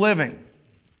practical living.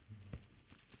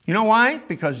 You know why?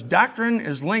 Because doctrine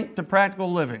is linked to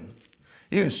practical living.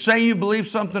 You can say you believe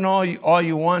something all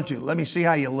you want to. Let me see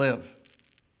how you live.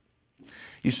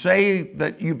 You say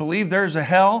that you believe there's a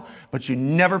hell, but you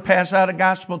never pass out a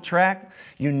gospel tract.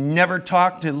 You never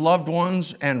talk to loved ones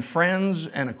and friends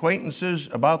and acquaintances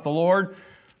about the Lord.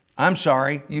 I'm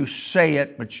sorry, you say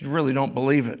it, but you really don't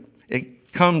believe it.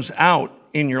 It comes out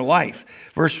in your life.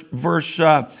 Verse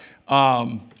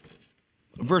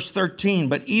 13,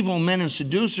 but evil men and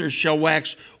seducers shall wax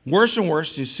worse and worse,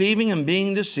 deceiving and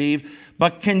being deceived.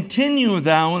 But continue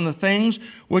thou in the things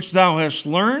which thou hast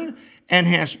learned and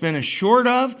hast been assured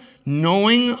of,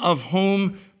 knowing of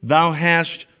whom thou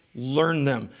hast learned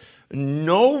them.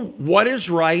 Know what is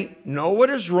right, know what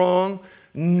is wrong,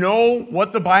 know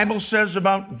what the Bible says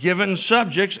about given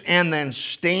subjects, and then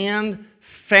stand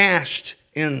fast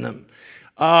in them.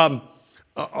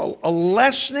 A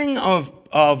lessening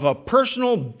of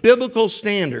personal biblical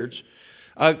standards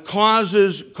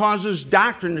causes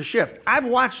doctrine to shift. I've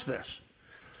watched this.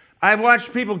 I've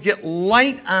watched people get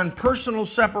light on personal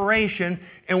separation,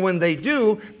 and when they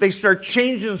do, they start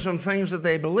changing some things that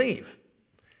they believe.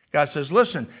 God says,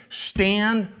 listen,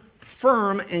 stand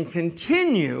firm and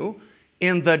continue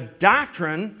in the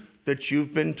doctrine that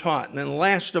you've been taught. And then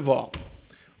last of all,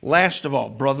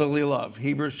 brotherly love.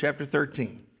 Hebrews chapter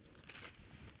 13.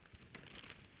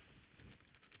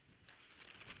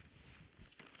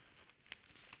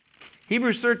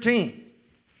 Hebrews 13.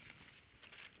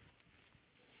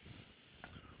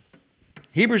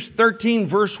 Hebrews 13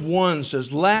 verse 1 says,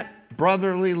 let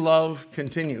brotherly love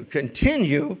continue.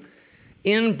 Continue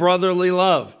in brotherly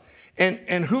love.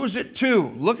 And who's it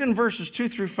to? Look in verses 2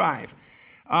 through 5.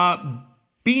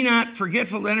 Be not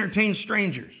forgetful to entertain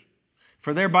strangers,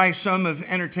 for thereby some have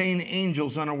entertained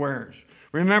angels unawares.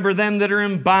 Remember them that are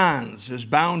in bonds, as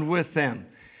bound with them,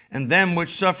 and them which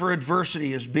suffer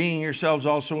adversity, as being yourselves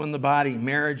also in the body.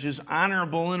 Marriage is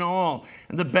honorable in all,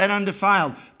 and the bed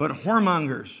undefiled. But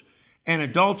whoremongers and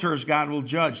adulterers God will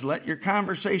judge. Let your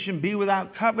conversation be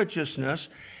without covetousness,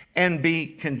 and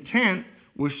be content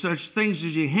with such things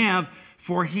as you have.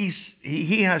 For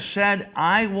he has said,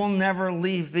 I will never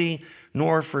leave thee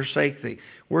nor forsake thee.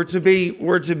 We're to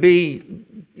be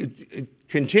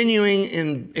continuing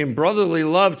in brotherly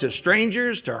love to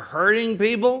strangers, to hurting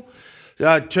people,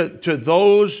 to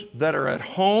those that are at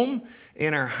home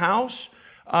in our house.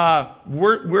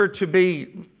 We're to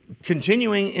be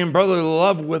continuing in brotherly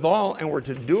love with all, and we're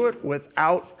to do it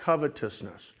without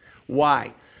covetousness.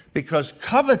 Why? Because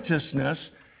covetousness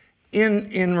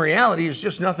in reality is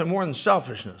just nothing more than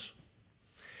selfishness.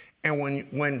 And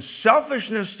when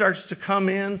selfishness starts to come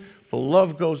in, the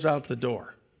love goes out the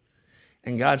door.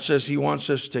 And God says he wants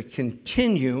us to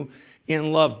continue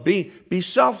in love. Be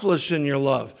selfless in your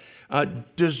love.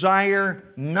 Desire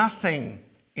nothing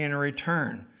in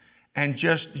return. And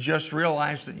just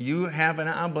realize that you have an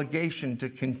obligation to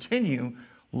continue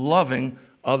loving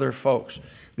other folks.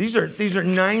 These are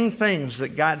 9 things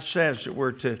that God says that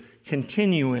we're to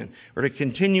continue in. We're to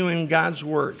continue in God's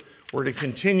Word. We're to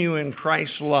continue in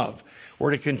Christ's love.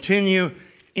 We're to continue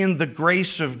in the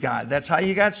grace of God. That's how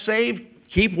you got saved.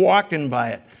 Keep walking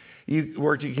by it.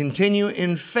 We're to continue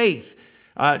in faith.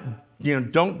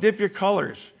 Don't dip your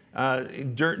colors.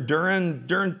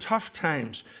 During tough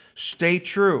times, stay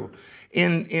true.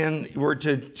 We're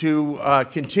to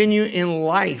continue in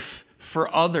life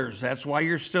for others. That's why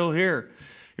you're still here.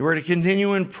 We're to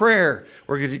continue in prayer.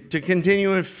 We're to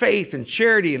continue in faith and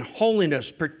charity and holiness,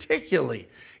 particularly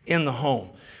in the home.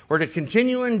 We're to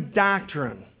continue in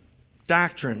doctrine,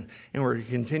 and we're to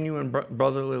continue in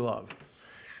brotherly love.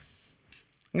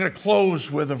 I'm going to close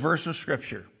with a verse of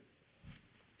Scripture.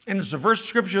 And it's a verse of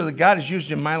Scripture that God has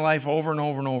used in my life over and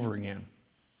over and over again.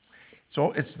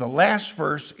 So it's the last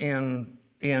verse in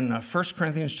 1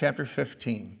 Corinthians chapter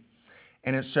 15.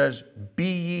 And it says, be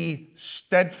ye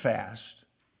steadfast,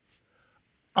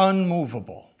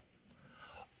 unmovable,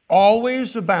 always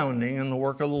abounding in the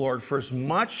work of the Lord, for as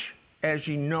much as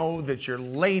ye know that your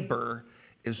labor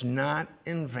is not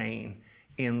in vain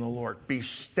in the Lord. Be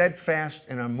steadfast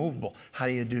and unmovable. How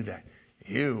do you do that?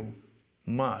 You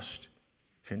must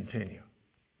continue.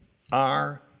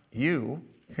 Are you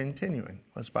continuing?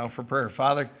 Let's bow for prayer.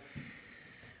 Father,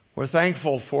 we're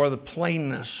thankful for the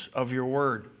plainness of your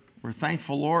word. We're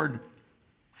thankful, Lord,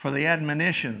 for the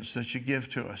admonitions that you give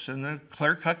to us and the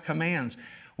clear-cut commands.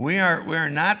 We are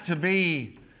not to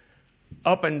be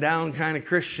up and down kind of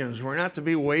Christians. We're not to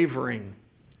be wavering.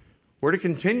 We're to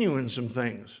continue in some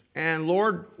things. And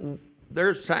Lord,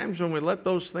 there's times when we let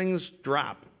those things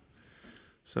drop.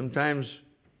 Sometimes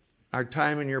our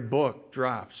time in your book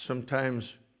drops. Sometimes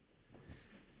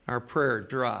our prayer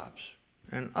drops.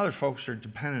 And other folks are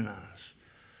dependent on us.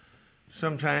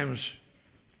 Sometimes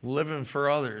living for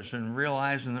others and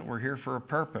realizing that we're here for a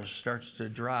purpose starts to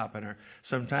drop. And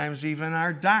sometimes even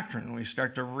our doctrine, we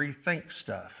start to rethink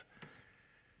stuff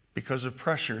because of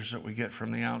pressures that we get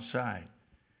from the outside.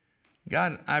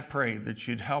 God, I pray that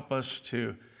you'd help us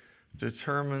to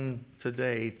determine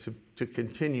today to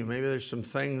continue. Maybe there's some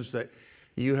things that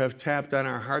you have tapped on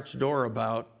our heart's door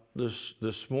about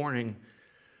this morning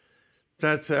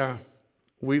that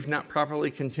we've not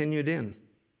properly continued in.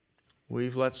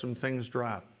 We've let some things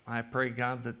drop. I pray,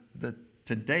 God, that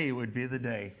today would be the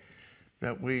day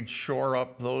that we'd shore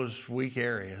up those weak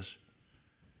areas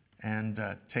and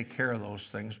take care of those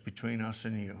things between us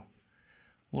and you.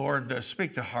 Lord,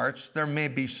 speak to hearts. There may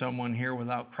be someone here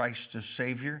without Christ as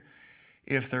Savior.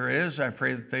 If there is, I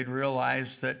pray that they'd realize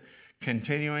that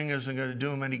continuing isn't going to do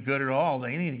them any good at all.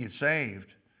 They need to get saved.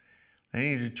 They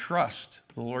need to trust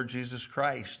the Lord Jesus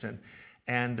Christ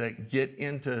and get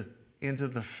into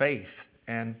the faith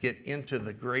and get into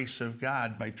the grace of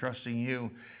God by trusting you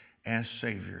as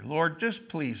Savior. Lord, just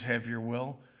please have your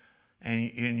will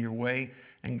and in your way.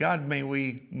 And God, may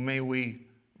we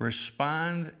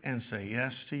respond and say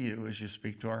yes to you as you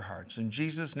speak to our hearts. In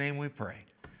Jesus' name we pray.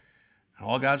 And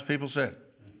all God's people said.